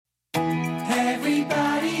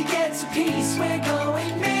peace, we're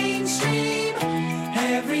going mainstream.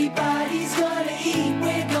 Everybody's gonna eat,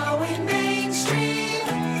 we're going mainstream.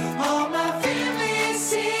 All my family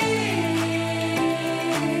sing.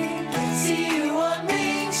 See you on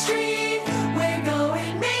Main Street, we're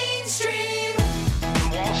going mainstream.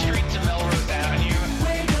 From Wall Street to Melrose Avenue,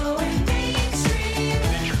 We're going mainstream.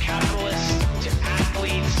 venture capitalists to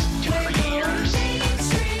athletes to We're creators going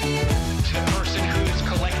mainstream. to the person who's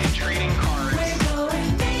collected trading cards We're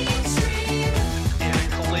going mainstream. in a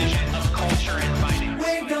collision of culture and finance.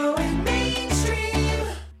 We're going mainstream.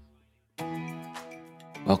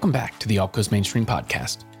 Welcome back to the Alt Goes Mainstream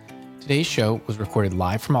podcast. Today's show was recorded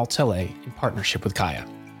live from Alts LA in partnership with Kaya.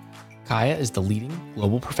 Kaya is the leading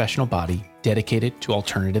global professional body dedicated to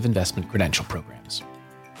alternative investment credential programs.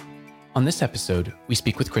 On this episode, we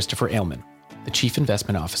speak with Christopher Ailman, the Chief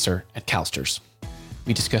Investment Officer at CalSTRS.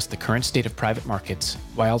 We discuss the current state of private markets,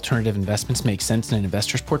 why alternative investments make sense in an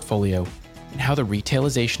investor's portfolio, and how the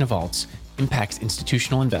retailization of alts impacts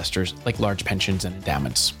institutional investors like large pensions and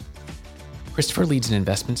endowments. Christopher leads an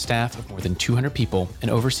investment staff of more than 200 people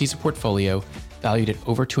and oversees a portfolio valued at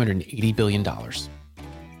over $280 billion.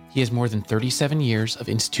 He has more than 37 years of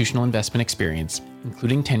institutional investment experience,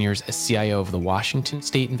 including tenures as CIO of the Washington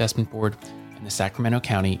State Investment Board and the Sacramento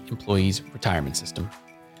County Employees Retirement System.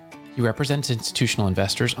 He represents institutional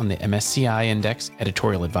investors on the MSCI Index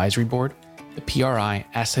Editorial Advisory Board, the PRI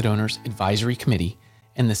Asset Owners Advisory Committee,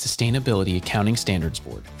 and the Sustainability Accounting Standards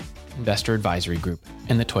Board, Investor Advisory Group,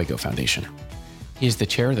 and the Toigo Foundation. He is the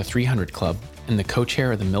chair of the 300 Club and the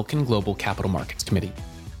co-chair of the Milken Global Capital Markets Committee.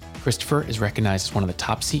 Christopher is recognized as one of the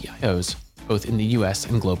top CIOs, both in the US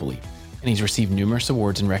and globally, and he's received numerous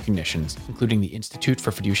awards and recognitions, including the Institute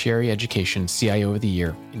for Fiduciary Education CIO of the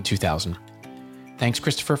Year in 2000. Thanks,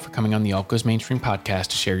 Christopher, for coming on the Alt Goes Mainstream podcast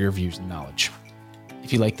to share your views and knowledge.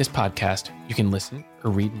 If you like this podcast, you can listen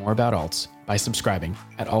or read more about alts by subscribing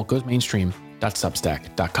at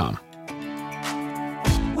altgoesmainstream.substack.com.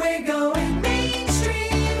 We're going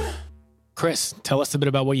mainstream. Chris, tell us a bit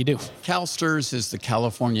about what you do. CalSTRS is the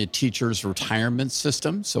California Teachers Retirement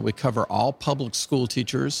System. So we cover all public school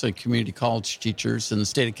teachers and community college teachers in the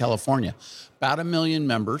state of California. About 1 million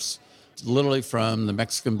members, literally from the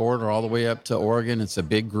Mexican border all the way up to Oregon. It's a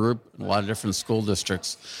big group, a lot of different school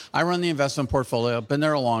districts. I run the investment portfolio. I've been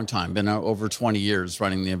there a long time, been over 20 years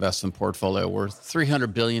running the investment portfolio. We're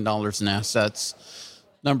 $300 billion in assets.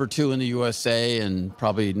 Number 2 in the USA and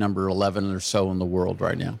probably number 11 or so in the world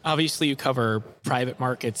right now. Obviously, you cover private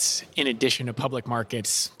markets in addition to public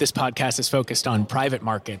markets. This podcast is focused on private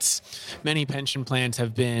markets. Many pension plans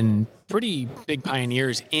have been pretty big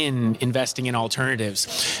pioneers in investing in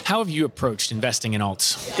alternatives. How have you approached investing in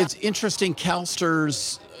alts? It's interesting.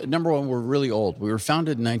 CalSTRS, number one, we're really old. We were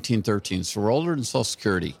founded in 1913, so we're older than Social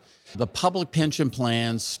Security. The public pension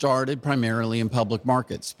plans started primarily in public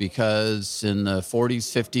markets because in the 40s,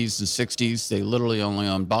 50s, and 60s, they literally only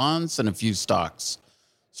owned bonds and a few stocks.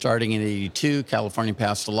 Starting in 82, California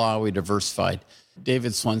passed a law, we diversified.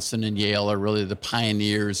 David Swenson and Yale are really the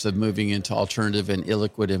pioneers of moving into alternative and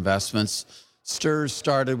illiquid investments. STRS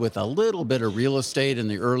started with a little bit of real estate in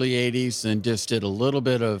the early 80s and just did a little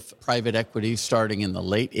bit of private equity starting in the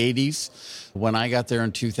late 80s. When I got there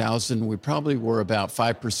in 2000, we probably were about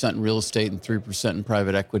 5% in real estate and 3% in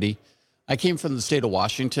private equity. I came from the state of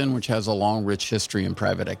Washington, which has a long, rich history in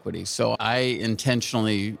private equity. So I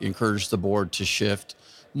intentionally encouraged the board to shift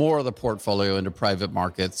more of the portfolio into private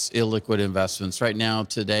markets, illiquid investments. Right now,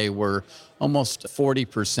 today, we're almost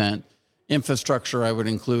 40%. Infrastructure, I would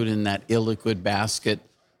include in that illiquid basket.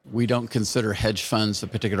 We don't consider hedge funds a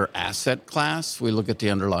particular asset class. We look at the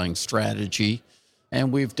underlying strategy.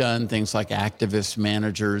 And we've done things like activist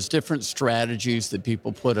managers, different strategies that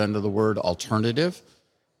people put under the word alternative.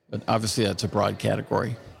 But obviously, that's a broad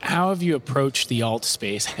category. How have you approached the alt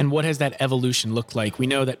space, and what has that evolution looked like? We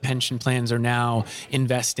know that pension plans are now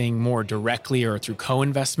investing more directly or through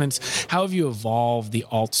co-investments. How have you evolved the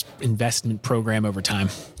alt investment program over time?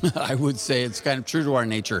 I would say it's kind of true to our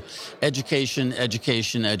nature. Education,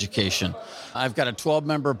 education, education. I've got a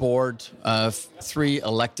 12-member board of 3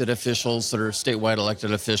 elected officials that are statewide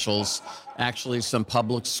elected officials, actually some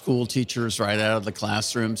public school teachers right out of the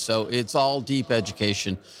classroom. So it's all deep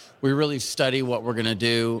education. We really study what we're going to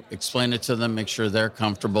do, explain it to them, make sure they're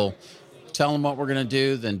comfortable, tell them what we're going to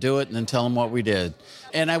do, then do it, and then tell them what we did.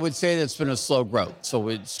 And I would say that's been a slow growth. So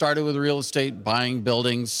we started with real estate, buying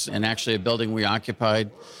buildings, and actually a building we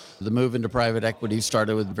occupied. The move into private equity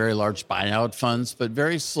started with very large buyout funds, but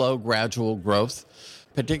very slow, gradual growth,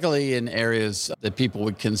 particularly in areas that people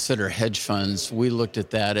would consider hedge funds. We looked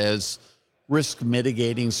at that as risk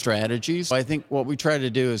mitigating strategies. I think what we try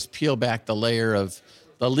to do is peel back the layer of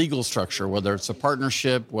the legal structure, whether it's a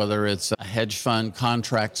partnership, whether it's a hedge fund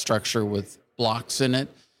contract structure with blocks in it,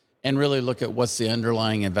 and really look at what's the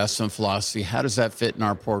underlying investment philosophy. How does that fit in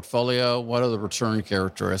our portfolio? What are the return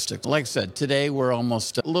characteristics? Like I said, today we're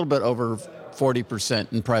almost a little bit over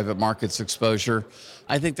 40% in private markets exposure.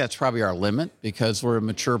 I think that's probably our limit because we're a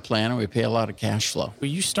mature plan and we pay a lot of cash flow.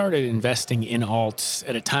 You started investing in alts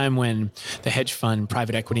at a time when the hedge fund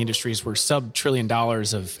private equity industries were sub-trillion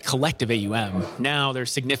dollars of collective AUM. Now they're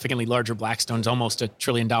significantly larger. Blackstone's almost $1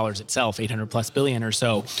 trillion itself, 800 plus billion or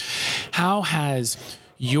so. How has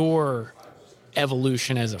your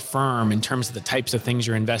evolution as a firm in terms of the types of things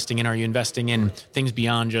you're investing in? Are you investing in things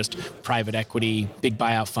beyond just private equity, big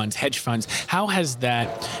buyout funds, hedge funds? How has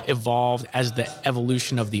that evolved as the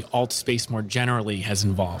evolution of the alt space more generally has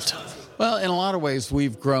evolved? Well, in a lot of ways,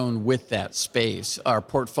 we've grown with that space. Our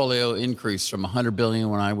portfolio increased from 100 billion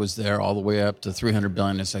when I was there all the way up to 300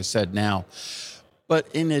 billion, as I said now. But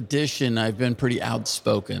in addition, I've been pretty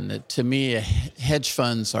outspoken that to me, hedge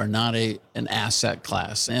funds are not an asset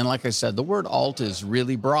class. And like I said, the word alt is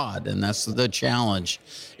really broad, and that's the challenge.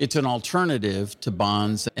 It's an alternative to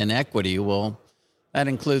bonds and equity. Well, that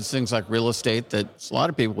includes things like real estate that a lot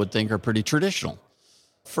of people would think are pretty traditional.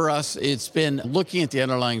 For us, it's been looking at the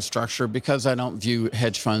underlying structure because I don't view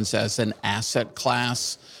hedge funds as an asset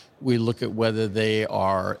class. We look at whether they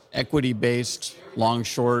are equity-based. Long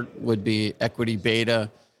short would be equity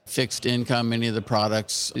beta, fixed income, many of the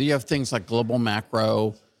products. You have things like global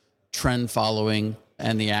macro, trend following,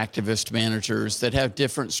 and the activist managers that have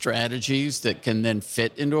different strategies that can then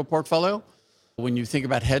fit into a portfolio. When you think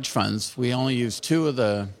about hedge funds, we only use 2 of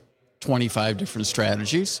the 25 different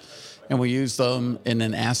strategies, and we use them in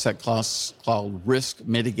an asset class called risk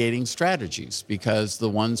mitigating strategies because the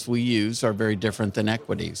ones we use are very different than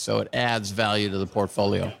equity. So it adds value to the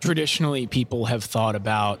portfolio. Traditionally, people have thought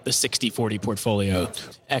about the 60-40 portfolio,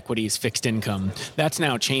 equities, fixed income. That's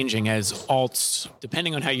now changing as alts,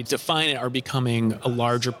 depending on how you define it, are becoming a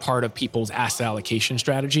larger part of people's asset allocation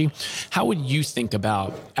strategy. How would you think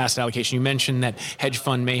about asset allocation? You mentioned that hedge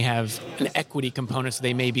fund may have an equity component, so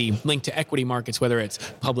they may be linked to equity markets, whether it's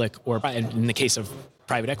public or in the case of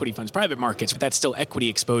private equity funds, private markets, but that's still equity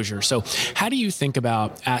exposure. So how do you think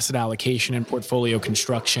about asset allocation and portfolio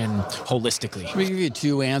construction holistically? Let me give you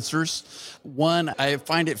 2 answers. One, I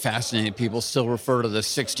find it fascinating people still refer to the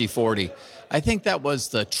 60-40. I think that was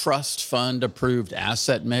the trust fund approved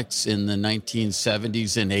asset mix in the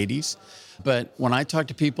 1970s and 80s. But when I talk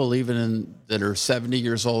to people that are 70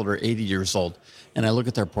 years old or 80 years old, and I look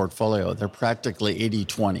at their portfolio, they're practically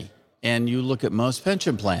 80-20. And you look at most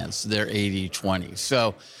pension plans, they're 80-20.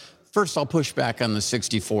 So first, I'll push back on the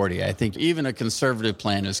 60-40. I think even a conservative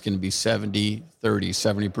plan is going to be 70-30,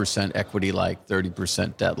 70% equity-like,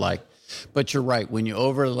 30% debt-like. But you're right. When you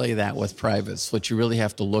overlay that with privates, what you really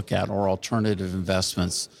have to look at, or alternative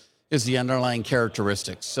investments, is the underlying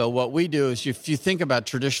characteristics. So what we do is if you think about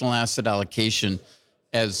traditional asset allocation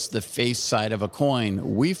as the face side of a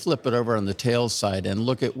coin, we flip it over on the tail side and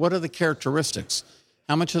look at what are the characteristics.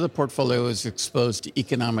 How much of the portfolio is exposed to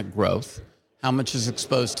economic growth? How much is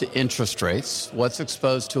exposed to interest rates? What's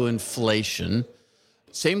exposed to inflation?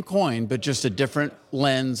 Same coin, but just a different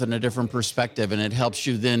lens and a different perspective. And it helps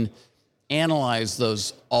you then analyze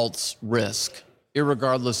those alts risk,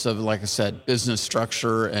 irregardless of, like I said, business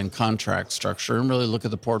structure and contract structure, and really look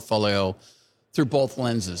at the portfolio through both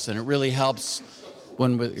lenses. And it really helps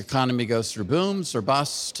when the economy goes through booms or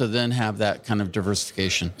busts to then have that kind of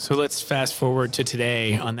diversification. So let's fast forward to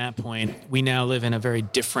today on that point. We now live in a very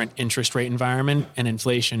different interest rate environment and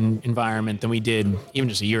inflation environment than we did even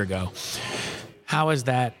just a year ago. How has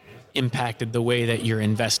that impacted the way that you're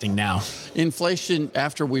investing now? Inflation,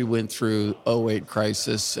 after we went through 2008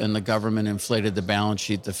 crisis and the government inflated the balance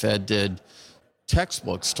sheet, the Fed did,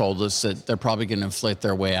 textbooks told us that they're probably going to inflate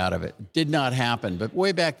their way out of it. Did not happen. But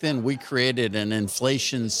way back then, we created an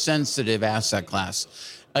inflation-sensitive asset class.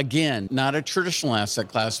 Again, not a traditional asset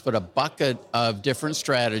class, but a bucket of different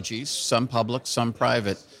strategies, some public, some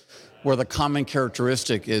private, where the common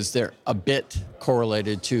characteristic is they're a bit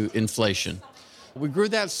correlated to inflation. We grew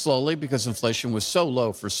that slowly because inflation was so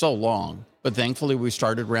low for so long. But thankfully, we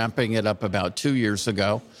started ramping it up about 2 years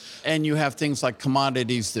ago. And you have things like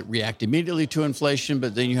commodities that react immediately to inflation,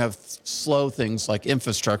 but then you have slow things like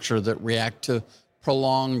infrastructure that react to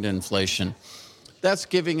prolonged inflation. That's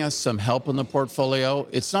giving us some help in the portfolio.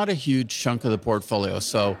 It's not a huge chunk of the portfolio,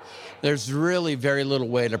 so there's really very little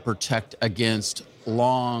way to protect against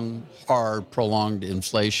long, hard, prolonged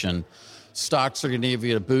inflation. Stocks are going to give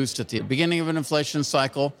you a boost at the beginning of an inflation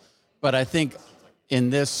cycle, but I think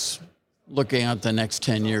in this, looking at the next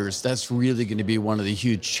 10 years, that's really going to be one of the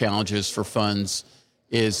huge challenges for funds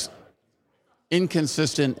is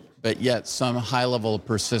inconsistent, but yet some high level of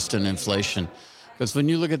persistent inflation. Because when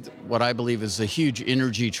you look at what I believe is a huge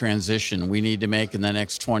energy transition we need to make in the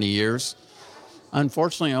next 20 years,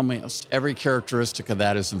 unfortunately, almost every characteristic of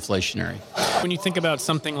that is inflationary. When you think about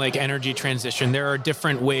something like energy transition, there are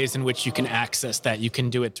different ways in which you can access that. You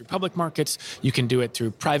can do it through public markets. You can do it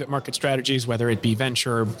through private market strategies, whether it be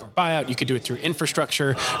venture or buyout. You could do it through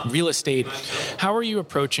infrastructure, real estate. How are you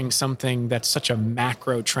approaching something that's such a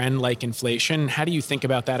macro trend like inflation? How do you think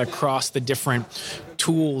about that across the different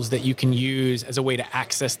tools that you can use as a way to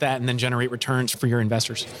access that and then generate returns for your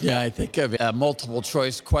investors? Yeah, I think of a multiple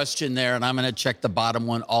choice question there, and I'm going to check the bottom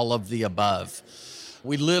one, all of the above.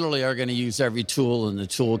 We literally are going to use every tool in the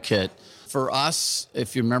toolkit. For us,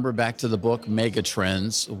 if you remember back to the book, Mega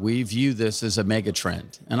Trends, we view this as a mega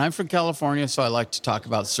trend. And I'm from California, so I like to talk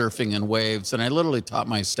about surfing and waves. And I literally taught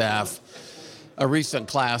my staff a recent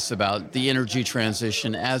class about the energy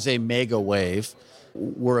transition as a mega wave.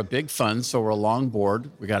 We're a big fund, so we're a long board.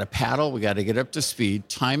 We got to paddle. We got to get up to speed.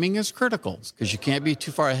 Timing is critical because you can't be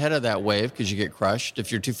too far ahead of that wave because you get crushed.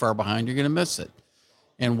 If you're too far behind, you're going to miss it.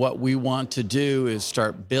 And what we want to do is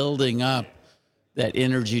start building up that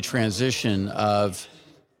energy transition of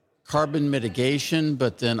carbon mitigation,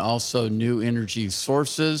 but then also new energy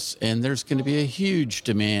sources. And there's going to be a huge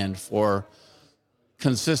demand for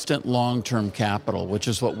consistent long-term capital, which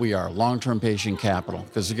is what we are, long-term patient capital,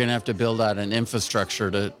 because you're going to have to build out an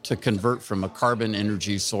infrastructure to convert from a carbon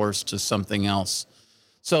energy source to something else.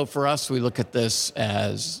 So for us, we look at this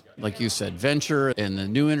as, like you said, venture and the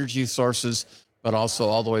new energy sources, but also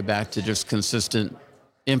all the way back to just consistent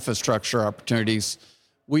infrastructure opportunities.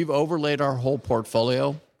 We've overlaid our whole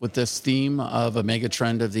portfolio with this theme of a mega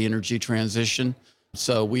trend of the energy transition.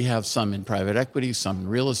 So we have some in private equity, some in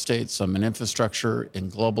real estate, some in infrastructure, in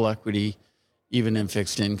global equity, even in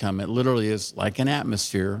fixed income. It literally is like an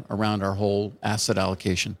atmosphere around our whole asset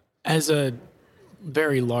allocation. As a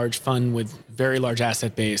very large fund with very large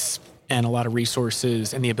asset base and a lot of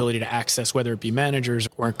resources and the ability to access, whether it be managers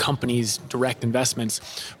or companies' direct investments,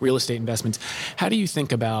 real estate investments, how do you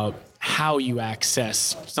think about how you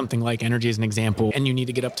access something like energy as an example, and you need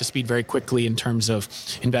to get up to speed very quickly in terms of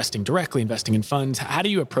investing directly, investing in funds? How do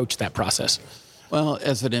you approach that process? Well,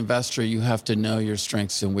 as an investor, you have to know your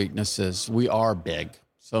strengths and weaknesses. We are big.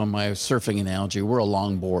 So my surfing analogy, we're a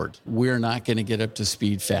long board. We're not going to get up to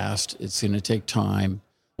speed fast. It's going to take time.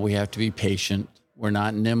 We have to be patient. We're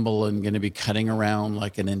not nimble and going to be cutting around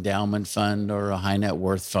like an endowment fund or a high net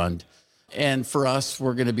worth fund. And for us,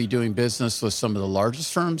 we're going to be doing business with some of the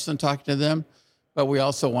largest firms and talking to them, but we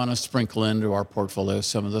also want to sprinkle into our portfolio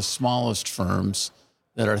some of the smallest firms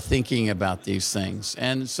that are thinking about these things.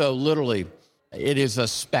 And so literally, it is a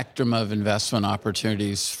spectrum of investment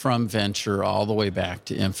opportunities from venture all the way back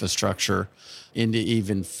to infrastructure into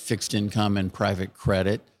even fixed income and private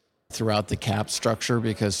credit throughout the cap structure,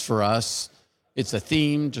 because for us, it's a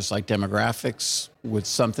theme, just like demographics, with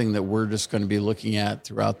something that we're just going to be looking at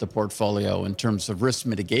throughout the portfolio in terms of risk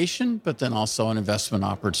mitigation, but then also an investment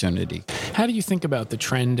opportunity. How do you think about the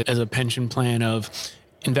trend as a pension plan of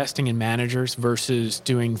investing in managers versus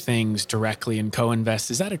doing things directly and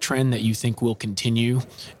co-invest? Is that a trend that you think will continue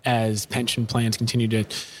as pension plans continue to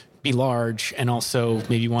be large and also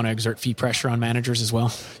maybe want to exert fee pressure on managers as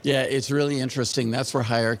well? Yeah, it's really interesting. That's where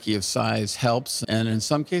hierarchy of size helps and in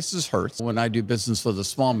some cases hurts. When I do business with a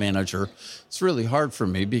small manager, it's really hard for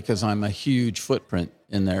me because I'm a huge footprint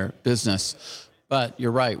in their business. But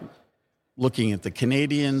you're right. Looking at the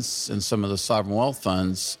Canadians and some of the sovereign wealth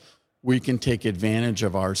funds, we can take advantage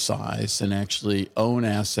of our size and actually own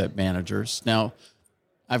asset managers. Now,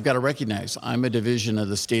 I've got to recognize I'm a division of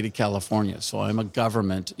the state of California, so I'm a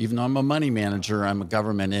government. Even though I'm a money manager, I'm a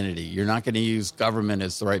government entity. You're not going to use government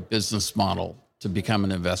as the right business model to become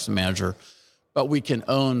an investment manager, but we can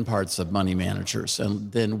own parts of money managers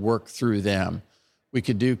and then work through them. We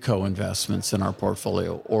could do co-investments in our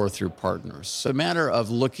portfolio or through partners. So a matter of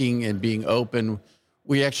looking and being open.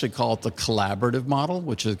 We actually call it the collaborative model,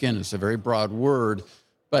 which again is a very broad word,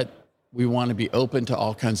 but we want to be open to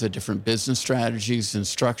all kinds of different business strategies and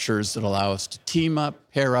structures that allow us to team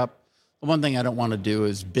up, pair up. The one thing I don't want to do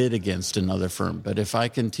is bid against another firm. But if I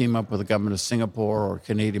can team up with the government of Singapore or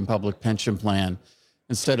Canadian Public Pension Plan,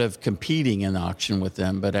 instead of competing in the auction with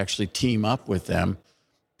them, but actually team up with them,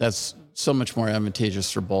 that's so much more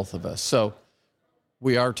advantageous for both of us. So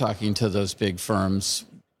we are talking to those big firms.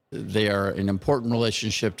 They are an important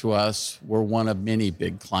relationship to us. We're one of many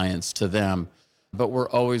big clients to them. But we're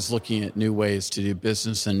always looking at new ways to do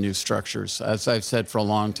business and new structures. As I've said for a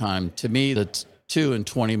long time, to me, the 2 and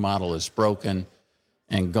 20 model is broken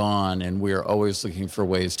and gone, and we are always looking for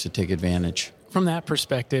ways to take advantage. From that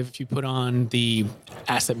perspective, if you put on the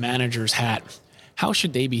asset manager's hat, how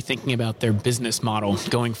should they be thinking about their business model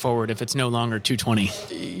going forward if it's no longer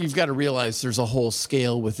 220? You've got to realize there's a whole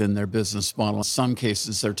scale within their business model. In some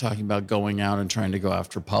cases, they're talking about going out and trying to go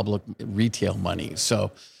after public retail money.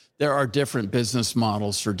 So there are different business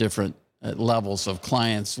models for different levels of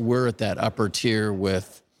clients. We're at that upper tier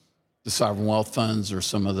with the sovereign wealth funds or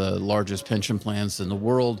some of the largest pension plans in the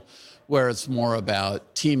world, where it's more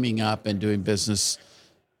about teaming up and doing business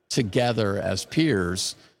together as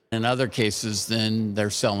peers. In other cases, then they're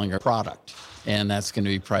selling a product, and that's going to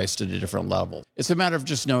be priced at a different level. It's a matter of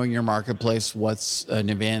just knowing your marketplace, what's an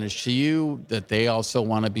advantage to you, that they also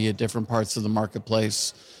want to be at different parts of the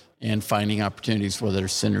marketplace, and finding opportunities where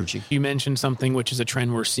there's synergy. You mentioned something which is a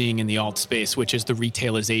trend we're seeing in the alt space, which is the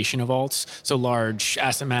retailization of alts. So large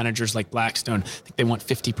asset managers like Blackstone, I think they want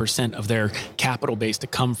 50% of their capital base to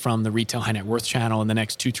come from the retail high net worth channel in the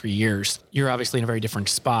next 2-3 years. You're obviously in a very different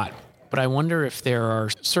spot. But I wonder if there are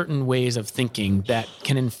certain ways of thinking that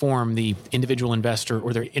can inform the individual investor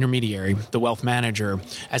or their intermediary, the wealth manager,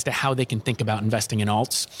 as to how they can think about investing in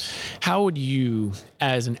alts. How would you,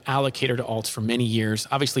 as an allocator to alts for many years,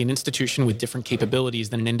 obviously an institution with different capabilities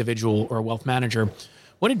than an individual or a wealth manager,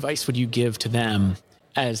 what advice would you give to them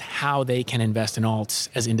as how they can invest in alts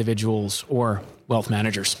as individuals or wealth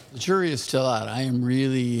managers? The jury is still out. I am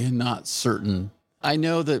really not certain. I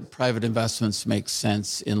know that private investments make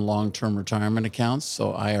sense in long-term retirement accounts,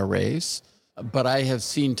 so IRAs, but I have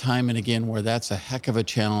seen time and again where that's a heck of a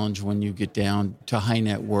challenge when you get down to high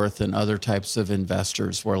net worth and other types of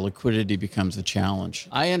investors where liquidity becomes a challenge.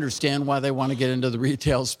 I understand why they want to get into the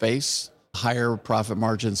retail space, higher profit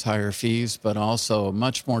margins, higher fees, but also a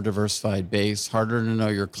much more diversified base, harder to know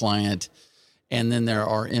your client. And then there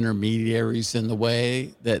are intermediaries in the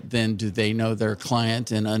way that then do they know their client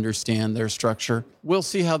and understand their structure? We'll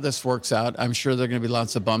see how this works out. I'm sure there are going to be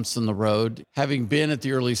lots of bumps in the road. Having been at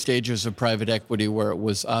the early stages of private equity where it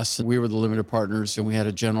was us and we were the limited partners and we had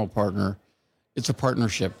a general partner, it's a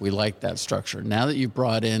partnership. We like that structure. Now that you've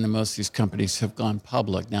brought in, and most of these companies have gone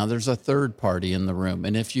public, now there's a third party in the room.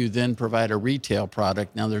 And if you then provide a retail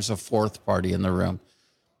product, now there's a fourth party in the room.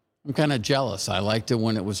 I'm kind of jealous. I liked it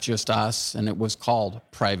when it was just us and it was called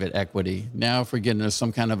private equity. Now, if we get into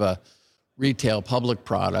some kind of a retail public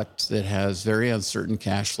product that has very uncertain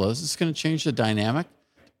cash flows, it's going to change the dynamic.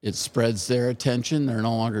 It spreads their attention. They're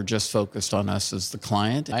no longer just focused on us as the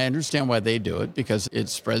client. I understand why they do it because it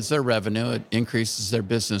spreads their revenue. It increases their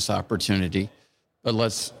business opportunity. But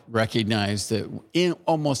let's recognize that in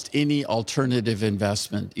almost any alternative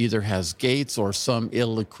investment either has gates or some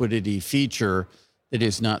illiquidity feature that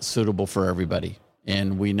is not suitable for everybody.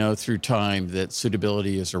 And we know through time that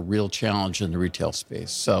suitability is a real challenge in the retail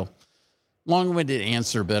space. So long-winded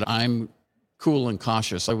answer, but I'm cool and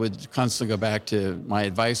cautious. I would constantly go back to my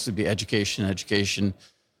advice would be education.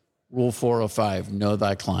 Rule 405, know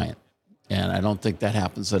thy client. And I don't think that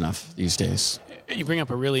happens enough these days. You bring up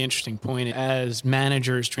a really interesting point. As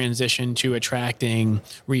managers transition to attracting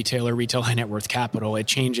retail or retail high net worth capital, it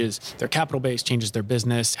changes their capital base, changes their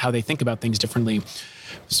business, how they think about things differently.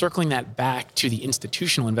 Circling that back to the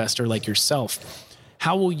institutional investor like yourself,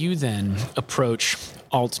 how will you then approach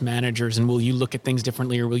alt managers, and will you look at things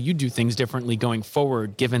differently, or will you do things differently going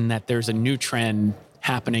forward, given that there's a new trend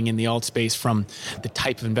happening in the alt space from the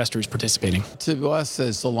type of investors participating? To us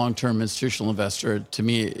as a long-term institutional investor, to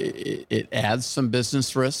me, it adds some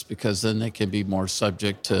business risk because then they can be more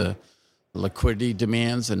subject to liquidity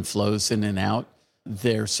demands and flows in and out.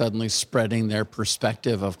 They're suddenly spreading their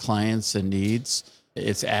perspective of clients and needs.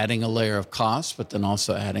 It's adding a layer of cost, but then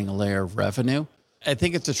also adding a layer of revenue. I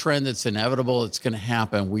think it's a trend that's inevitable. It's going to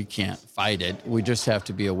happen. We can't fight it. We just have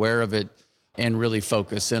to be aware of it and really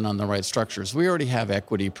focus in on the right structures. We already have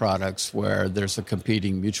equity products where there's a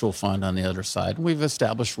competing mutual fund on the other side. We've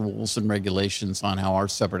established rules and regulations on how our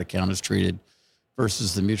separate account is treated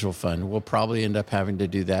versus the mutual fund. We'll probably end up having to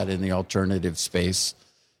do that in the alternative space.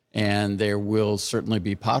 And there will certainly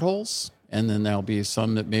be potholes, and then there'll be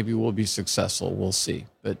some that maybe will be successful. We'll see.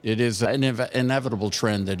 But it is an inevitable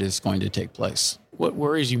trend that is going to take place. What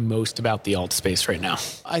worries you most about the alt space right now?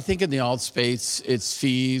 I think in the alt space, it's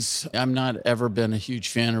fees. I'm not ever been a huge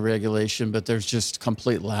fan of regulation, but there's just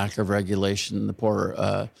complete lack of regulation. The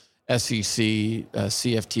poor SEC,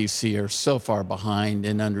 CFTC are so far behind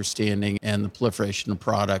in understanding and the proliferation of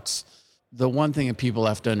products. The one thing that people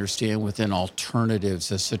have to understand within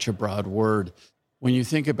alternatives is such a broad word. When you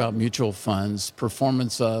think about mutual funds,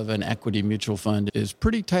 performance of an equity mutual fund is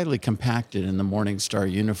pretty tightly compacted in the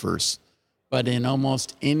Morningstar universe. But in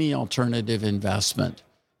almost any alternative investment,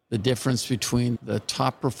 The difference between the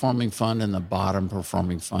top performing fund and the bottom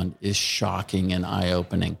performing fund is shocking and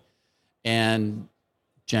eye-opening. And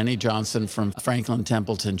Jenny Johnson from Franklin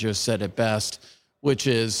Templeton just said it best, which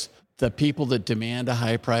is the people that demand a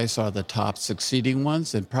high price are the top succeeding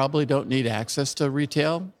ones and probably don't need access to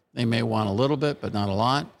retail. They may want a little bit, but not a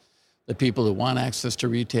lot. The people who want access to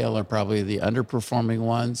retail are probably the underperforming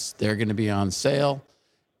ones. They're going to be on sale.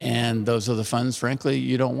 And those are the funds, frankly,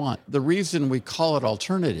 you don't want. The reason we call it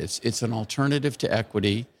alternatives, it's an alternative to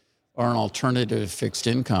equity or an alternative to fixed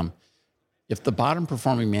income. If the bottom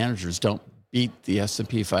performing managers don't beat the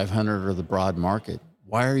S&P 500 or the broad market,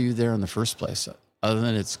 why are you there in the first place? Other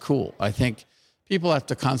than it's cool. I think people have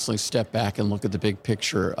to constantly step back and look at the big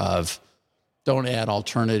picture of don't add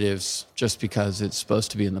alternatives just because it's supposed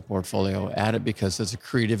to be in the portfolio. Add it because it's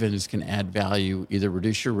accretive and it can add value, either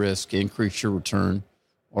reduce your risk, increase your return,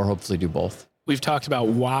 or hopefully do both. We've talked about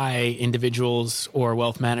why individuals or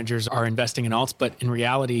wealth managers are investing in alts, but in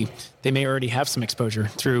reality, they may already have some exposure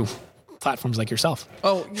through platforms like yourself.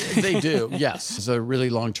 Oh, they do, yes. As a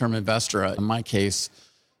really long-term investor, in my case,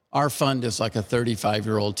 our fund is like a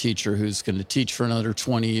 35-year-old teacher who's going to teach for another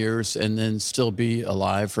 20 years and then still be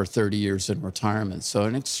alive for 30 years in retirement. So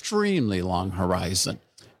an extremely long horizon.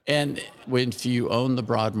 And if you own the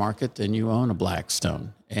broad market, then you own a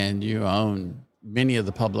Blackstone and you own many of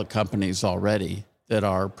the public companies already that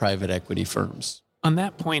are private equity firms. On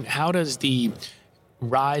that point, how does the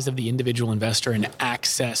rise of the individual investor and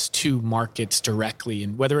access to markets directly,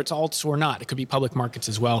 and whether it's alts or not, it could be public markets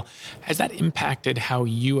as well, has that impacted how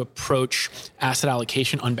you approach asset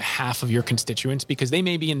allocation on behalf of your constituents? Because they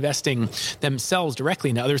may be investing themselves directly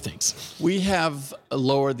into other things. We have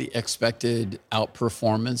lowered the expected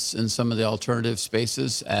outperformance in some of the alternative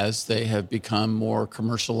spaces as they have become more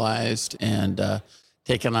commercialized and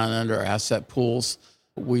taken on under asset pools.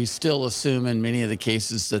 We still assume in many of the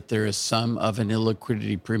cases that there is some of an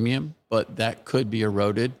illiquidity premium, but that could be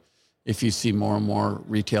eroded if you see more and more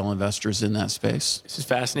retail investors in that space. This is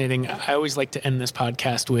fascinating. I always like to end this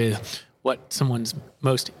podcast with what someone's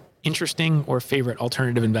most interesting or favorite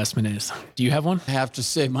alternative investment is. Do you have one? I have to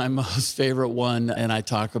say my most favorite one, and I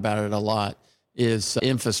talk about it a lot, is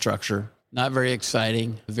infrastructure. Not very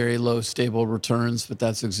exciting, very low stable returns, but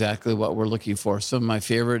that's exactly what we're looking for. Some of my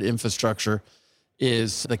favorite infrastructure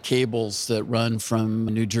is the cables that run from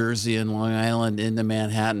New Jersey and Long Island into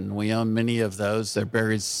Manhattan. We own many of those. They're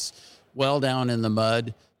buried well down in the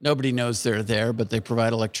mud. Nobody knows they're there, but they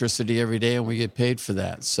provide electricity every day and we get paid for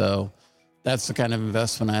that. So that's the kind of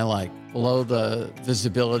investment I like. Below the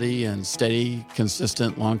visibility and steady,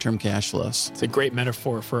 consistent long-term cash flows. It's a great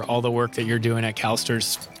metaphor for all the work that you're doing at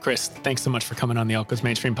CalSTRS. Chris, thanks so much for coming on the Alt Goes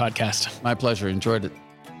Mainstream podcast. My pleasure. Enjoyed it.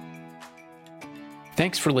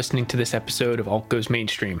 Thanks for listening to this episode of Alt Goes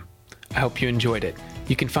Mainstream. I hope you enjoyed it.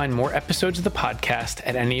 You can find more episodes of the podcast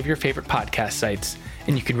at any of your favorite podcast sites,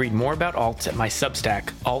 and you can read more about alts at my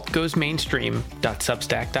Substack,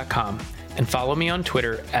 altgoesmainstream.substack.com, and follow me on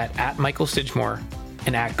Twitter at Michael Sidgmore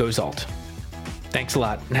and @GoesAlt. Thanks a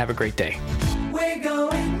lot and have a great day. We're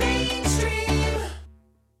going